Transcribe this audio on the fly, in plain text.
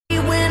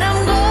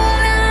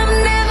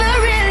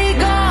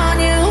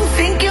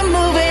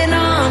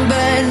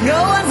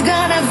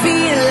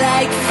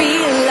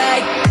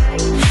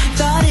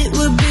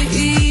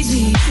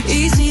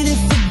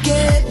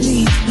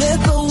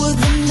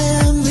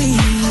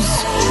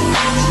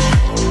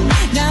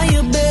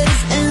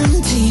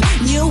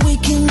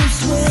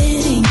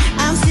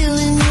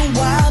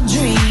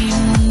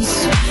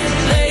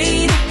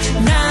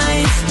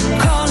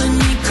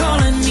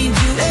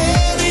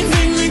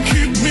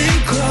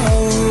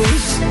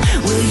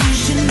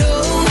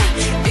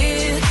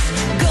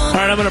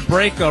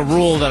break a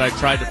rule that I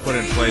tried to put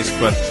in place,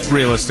 but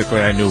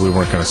realistically, I knew we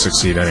weren't going to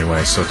succeed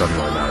anyway, so it doesn't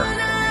really matter.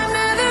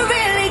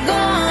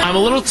 I'm a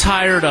little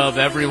tired of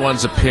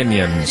everyone's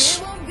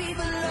opinions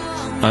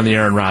on the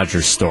Aaron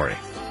Rodgers story.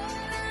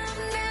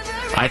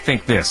 I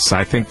think this,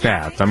 I think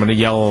that. I'm going to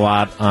yell a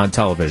lot on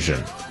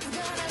television.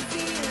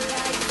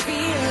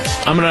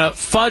 I'm going to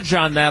fudge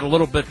on that a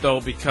little bit, though,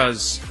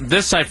 because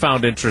this I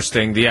found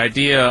interesting, the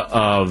idea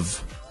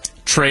of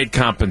trade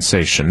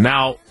compensation.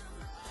 Now,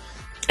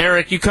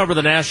 Eric, you cover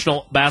the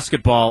National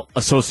Basketball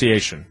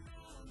Association.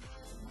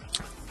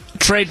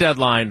 Trade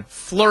deadline,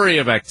 flurry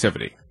of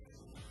activity.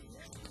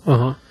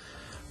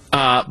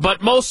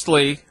 But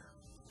mostly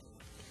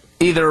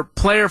either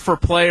player for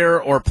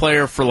player or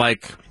player for,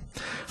 like,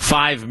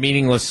 5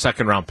 meaningless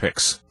second-round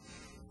picks.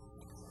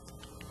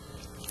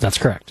 That's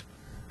correct.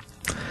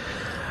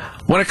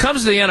 When it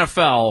comes to the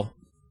NFL,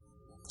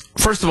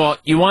 first of all,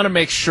 you want to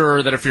make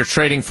sure that if you're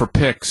trading for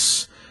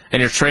picks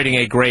and you're trading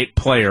a great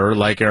player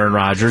like Aaron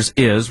Rodgers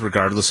is,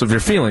 regardless of your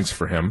feelings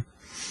for him,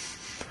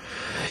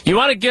 you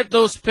want to get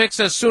those picks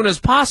as soon as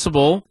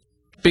possible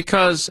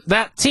because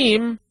that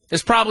team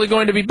is probably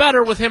going to be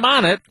better with him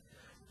on it,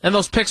 and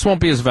those picks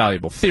won't be as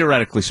valuable,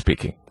 theoretically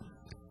speaking.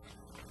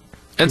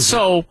 And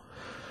so,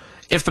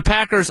 if the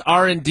Packers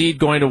are indeed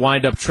going to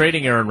wind up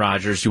trading Aaron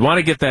Rodgers, you want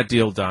to get that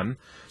deal done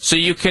so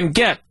you can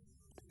get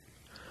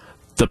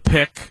the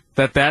pick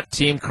that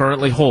team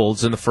currently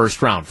holds in the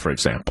first round, for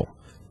example.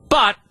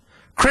 But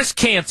Chris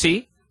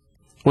Canty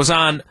was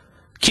on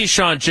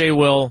Keyshawn, J.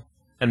 Will,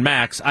 and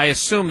Max. I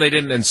assume they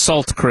didn't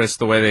insult Chris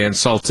the way they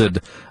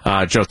insulted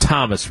Joe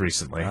Thomas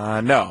recently.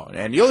 No,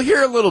 and you'll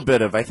hear a little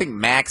bit of, I think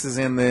Max is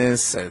in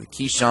this,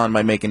 Keyshawn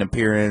might make an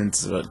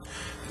appearance, but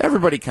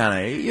everybody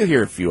kind of, you'll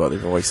hear a few other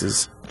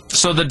voices.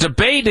 So the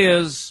debate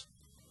is,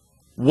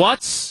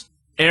 what's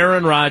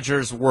Aaron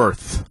Rodgers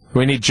worth?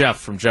 We need Jeff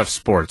from Jeff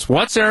Sports.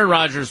 What's Aaron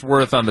Rodgers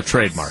worth on the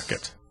trade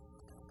market?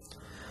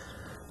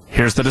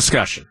 Here's the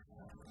discussion.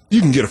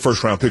 You can get a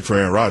first-round pick for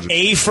Aaron Rodgers.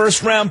 A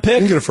first-round pick? You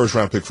can get a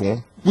first-round pick for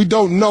him. We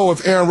don't know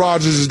if Aaron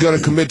Rodgers is going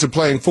to commit to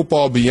playing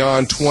football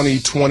beyond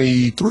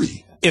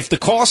 2023. If the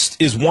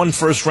cost is 1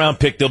 first-round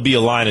pick, there'll be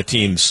a line of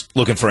teams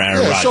looking for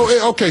Aaron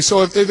Rodgers.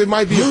 So if it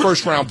might be a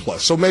first-round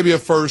plus, so maybe a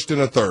first and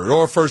a third,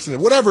 or a first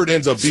and whatever it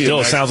ends up being.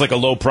 Still sounds like a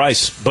low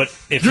price, but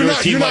if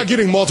you're not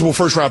getting multiple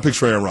first-round picks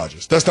for Aaron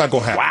Rodgers. That's not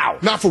going to happen. Wow.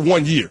 Not for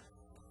 1 year.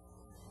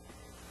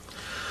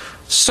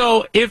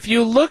 So if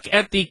you look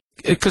at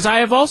because I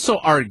have also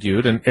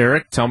argued, and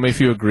Eric, tell me if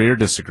you agree or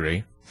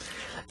disagree,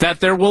 that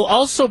there will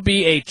also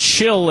be a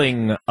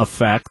chilling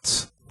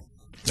effect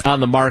on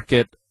the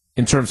market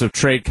in terms of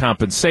trade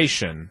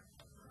compensation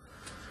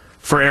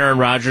for Aaron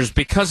Rodgers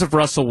because of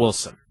Russell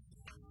Wilson.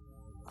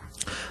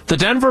 The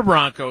Denver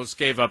Broncos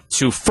gave up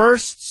 2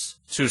 firsts,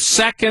 2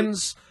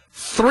 seconds,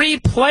 3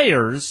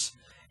 players,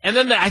 and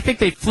then I think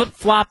they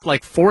flip-flopped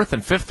like 4th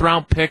and 5th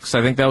round picks.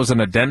 I think that was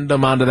an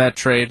addendum onto that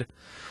trade.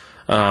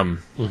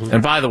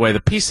 And by the way, the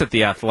piece at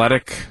The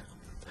Athletic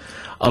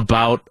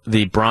about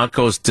the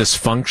Broncos'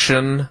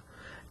 dysfunction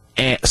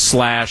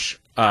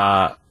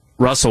 /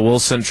 Russell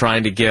Wilson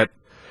trying to get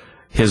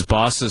his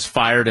bosses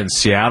fired in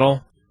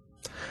Seattle,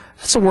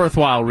 that's a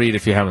worthwhile read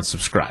if you haven't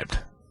subscribed.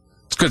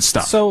 It's good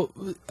stuff. So,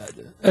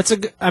 it's a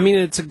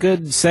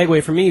good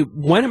segue for me.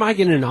 When am I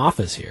getting an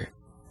office here?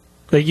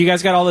 Like, you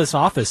guys got all this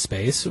office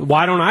space.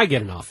 Why don't I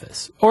get an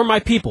office? Or my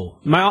people.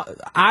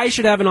 I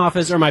should have an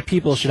office, or my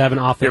people should have an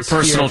office. Your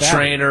personal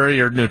trainer,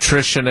 your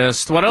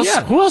nutritionist. What else?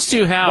 Yeah. Who else do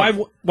you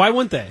have? Why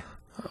wouldn't they?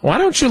 Why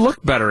don't you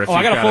look better if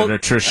you've got a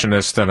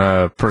nutritionist and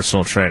a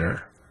personal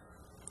trainer?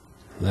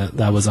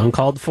 That was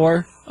uncalled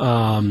for.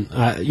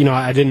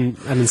 I didn't.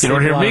 You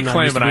don't hear me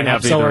claiming I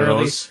have either of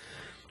those.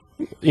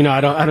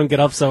 I don't get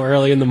up so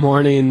early in the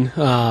morning.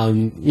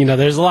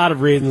 There's a lot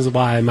of reasons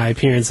why my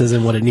appearance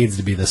isn't what it needs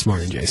to be this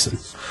morning, Jason.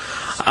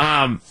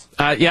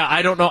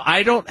 I don't know.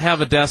 I don't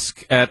have a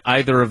desk at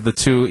either of the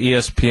 2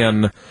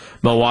 ESPN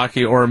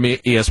Milwaukee or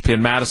ESPN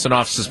Madison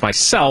offices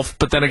myself,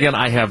 but then again,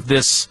 I have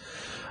this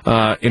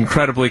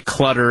incredibly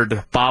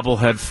cluttered,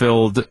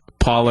 bobblehead-filled,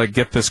 Paula,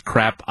 get this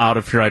crap out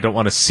of here, I don't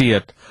want to see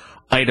it,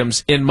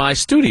 items in my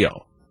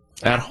studio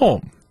at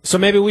home. So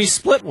maybe we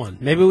split one.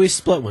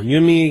 You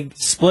and me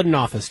split an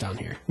office down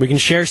here. We can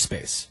share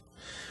space.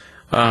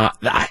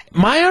 My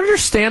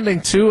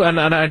understanding, too, and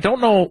I don't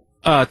know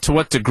to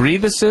what degree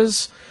this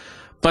is,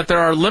 but there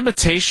are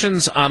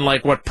limitations on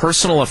like what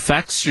personal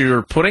effects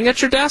you're putting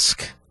at your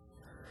desk.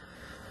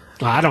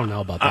 I don't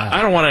know about that.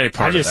 I don't want any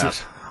part of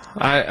that.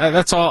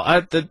 That's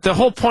all. The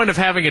whole point of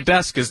having a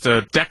desk is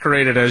to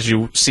decorate it as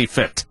you see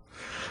fit.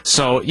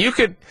 So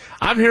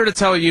I'm here to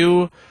tell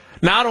you,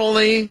 not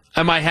only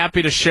am I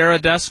happy to share a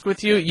desk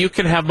with you, you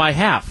can have my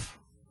half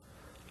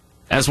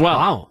as well.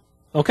 Wow.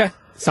 Okay.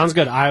 Sounds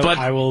good.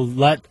 I will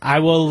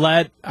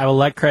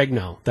let Craig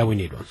know that we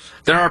need one.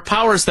 There are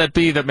powers that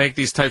be that make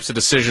these types of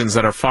decisions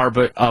that are far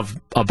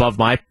above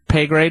my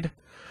pay grade.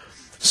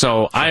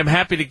 So I am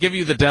happy to give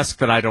you the desk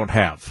that I don't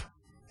have.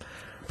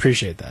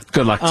 Appreciate that.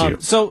 Good luck to you.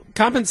 So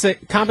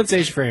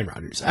compensation for Aaron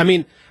Rodgers. I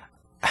mean,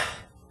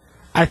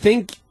 I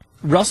think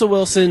Russell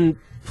Wilson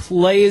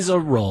plays a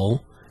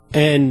role,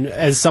 and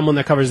as someone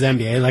that covers the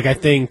NBA, like I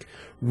think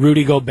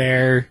Rudy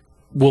Gobert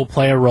will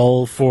play a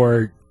role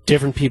for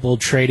different people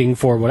trading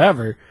for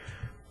whatever.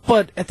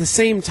 But at the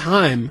same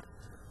time,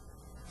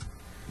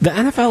 the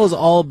NFL is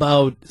all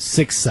about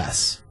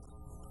success.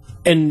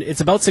 And it's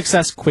about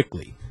success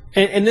quickly.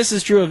 And this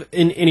is true of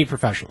in any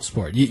professional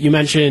sport. You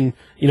mentioned,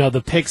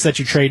 the picks that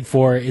you trade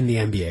for in the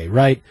NBA,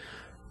 right?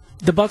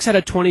 The Bucks had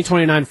a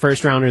 2029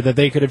 first rounder that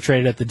they could have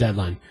traded at the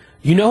deadline.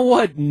 You know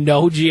what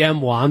no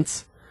GM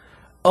wants?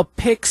 A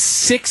pick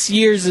 6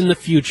 years in the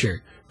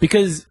future.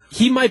 Because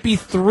he might be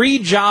 3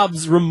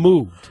 jobs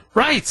removed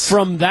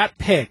from that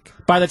pick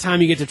by the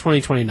time you get to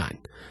 2029.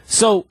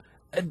 So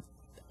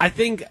I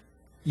think,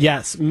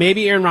 yes,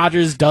 maybe Aaron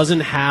Rodgers doesn't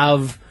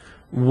have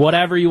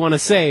whatever you want to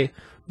say,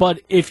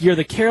 but if you're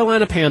the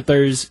Carolina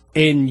Panthers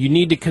and you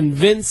need to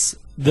convince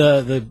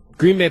the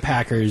Green Bay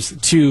Packers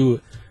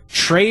to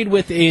trade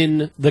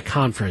within the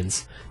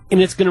conference,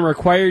 and it's going to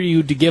require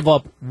you to give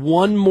up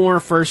one more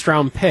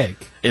first-round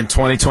pick. In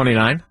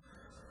 2029?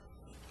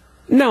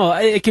 No,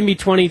 it can be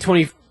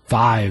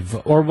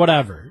 2025 or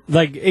whatever.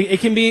 Like, it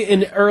can be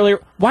an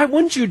earlier... Why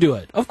wouldn't you do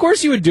it? Of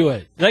course you would do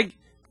it. Like,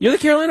 you're the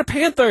Carolina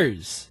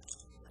Panthers.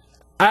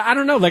 I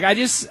don't know. Like, I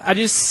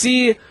just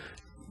see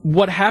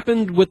what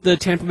happened with the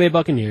Tampa Bay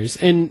Buccaneers,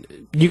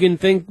 and you can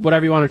think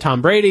whatever you want of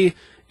Tom Brady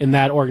and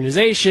that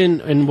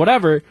organization and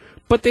whatever,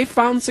 but they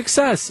found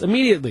success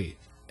immediately.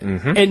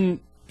 Mm-hmm. And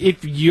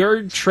if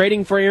you're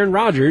trading for Aaron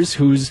Rodgers,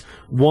 who's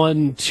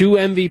won 2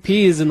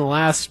 MVPs in the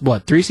last,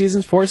 3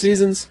 seasons, 4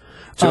 seasons?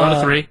 2 out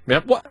of 3,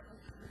 yep.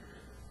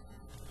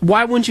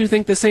 Why wouldn't you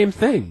think the same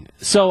thing?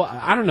 So,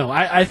 I don't know.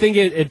 I think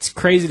it's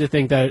crazy to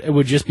think that it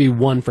would just be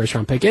one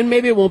first-round pick. And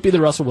maybe it won't be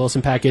the Russell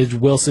Wilson package.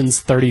 Wilson's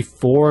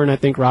 34, and I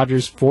think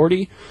Rodgers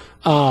 40.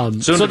 So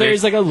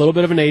there's like a little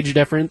bit of an age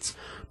difference.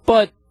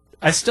 But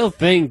I still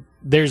think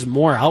there's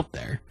more out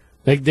there.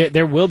 Like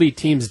there will be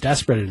teams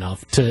desperate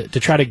enough to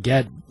try to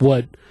get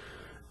what...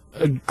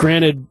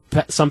 granted,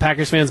 some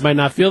Packers fans might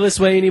not feel this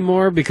way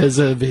anymore because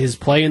of his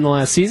play in the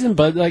last season,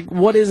 but like,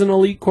 what is an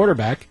elite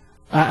quarterback?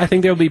 I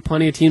think there will be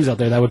plenty of teams out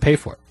there that would pay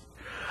for it.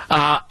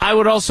 I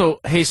would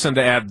also hasten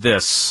to add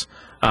this.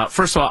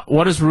 First of all,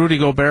 what does Rudy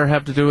Gobert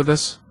have to do with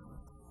this?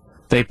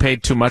 They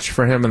paid too much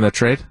for him in the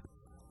trade?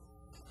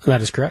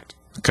 That is correct.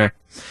 Okay.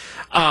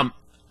 5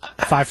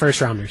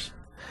 first-rounders.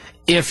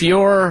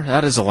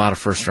 That is a lot of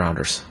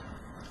first-rounders.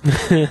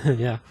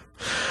 Yeah.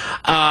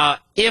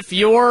 If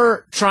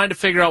you're trying to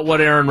figure out what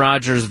Aaron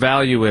Rodgers'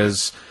 value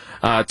is,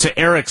 to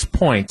Eric's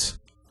point,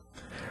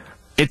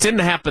 it didn't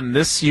happen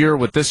this year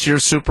with this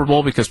year's Super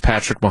Bowl because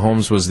Patrick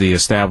Mahomes was the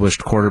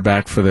established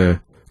quarterback for the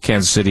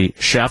Kansas City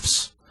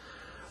Chiefs.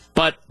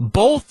 But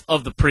both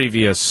of the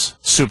previous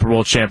Super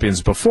Bowl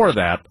champions before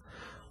that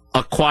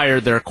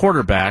acquired their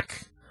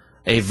quarterback,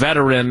 a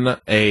veteran,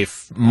 a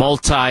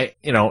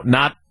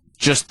not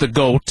just the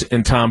GOAT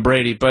in Tom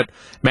Brady, but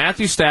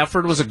Matthew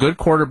Stafford was a good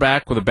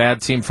quarterback with a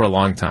bad team for a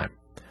long time.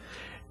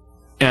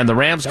 And the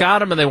Rams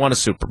got him, and they won a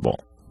Super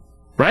Bowl.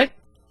 Right?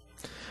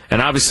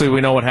 And obviously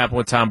we know what happened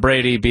with Tom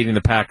Brady beating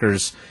the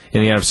Packers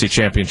in the NFC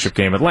Championship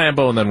game at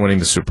Lambeau and then winning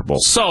the Super Bowl.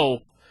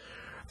 So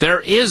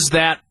there is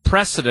that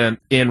precedent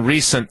in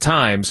recent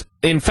times.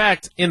 In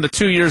fact, in the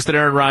 2 years that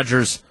Aaron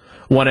Rodgers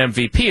won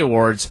MVP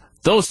awards,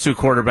 those 2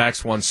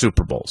 quarterbacks won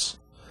Super Bowls.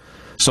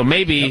 So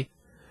maybe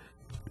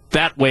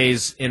that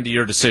weighs into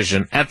your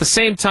decision. At the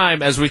same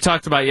time, as we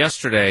talked about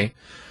yesterday,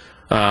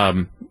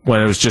 when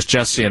it was just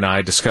Jesse and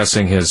I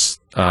discussing his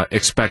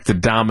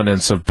expected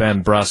dominance of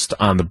Ben Brust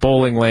on the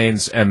bowling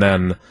lanes and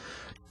then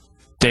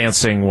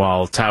dancing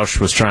while Tausch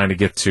was trying to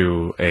get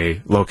to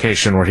a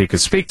location where he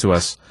could speak to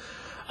us.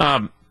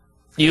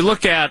 You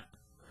look at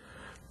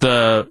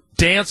the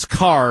dance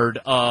card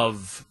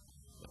of...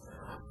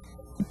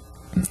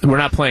 We're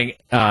not playing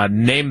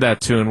Name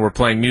That Tune. We're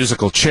playing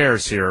musical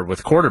chairs here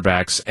with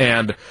quarterbacks.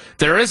 And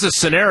there is a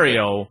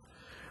scenario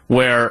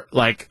where,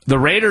 like, the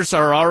Raiders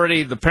are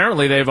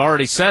apparently they've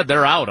already said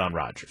they're out on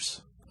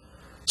Rodgers.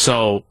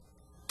 So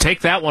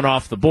take that one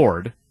off the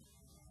board.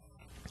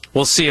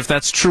 We'll see if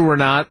that's true or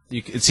not.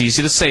 It's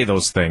easy to say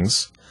those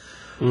things.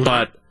 Mm-hmm.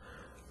 But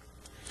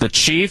the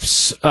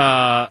Chiefs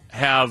and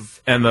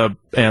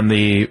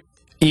the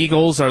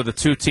Eagles are the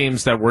 2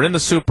 teams that were in the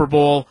Super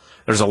Bowl.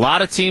 There's a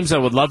lot of teams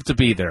that would love to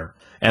be there,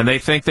 and they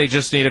think they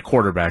just need a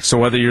quarterback. So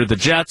whether you're the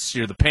Jets,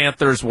 you're the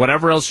Panthers,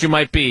 whatever else you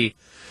might be,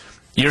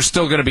 you're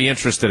still going to be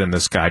interested in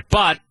this guy.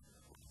 But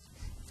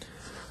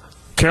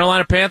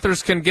Carolina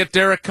Panthers can get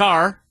Derek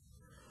Carr.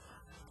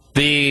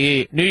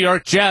 The New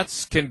York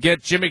Jets can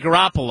get Jimmy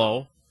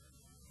Garoppolo.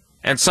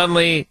 And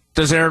suddenly,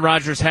 does Aaron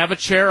Rodgers have a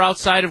chair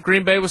outside of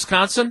Green Bay,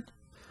 Wisconsin?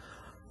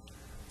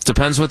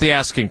 Depends what the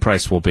asking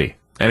price will be.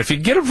 And if you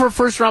get him for a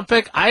first-round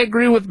pick, I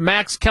agree with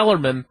Max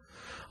Kellerman.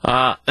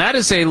 That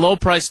is a low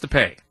price to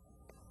pay,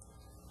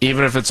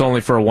 even if it's only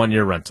for a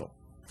 1-year rental.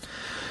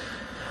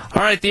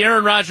 All right, the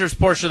Aaron Rodgers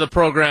portion of the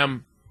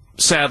program,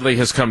 sadly,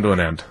 has come to an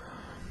end.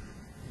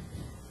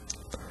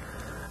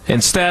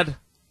 Instead,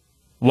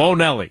 Whoa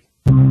Nelly,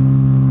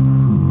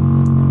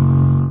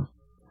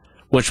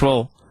 which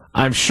will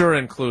I'm sure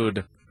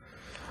include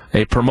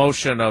a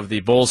promotion of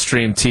the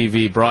Bowlstream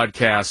TV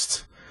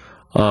broadcast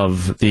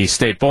of the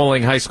State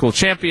Bowling High School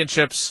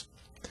Championships,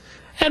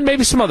 and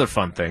maybe some other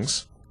fun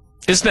things,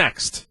 is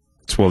next.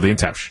 It's Wilde and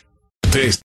Tausch. This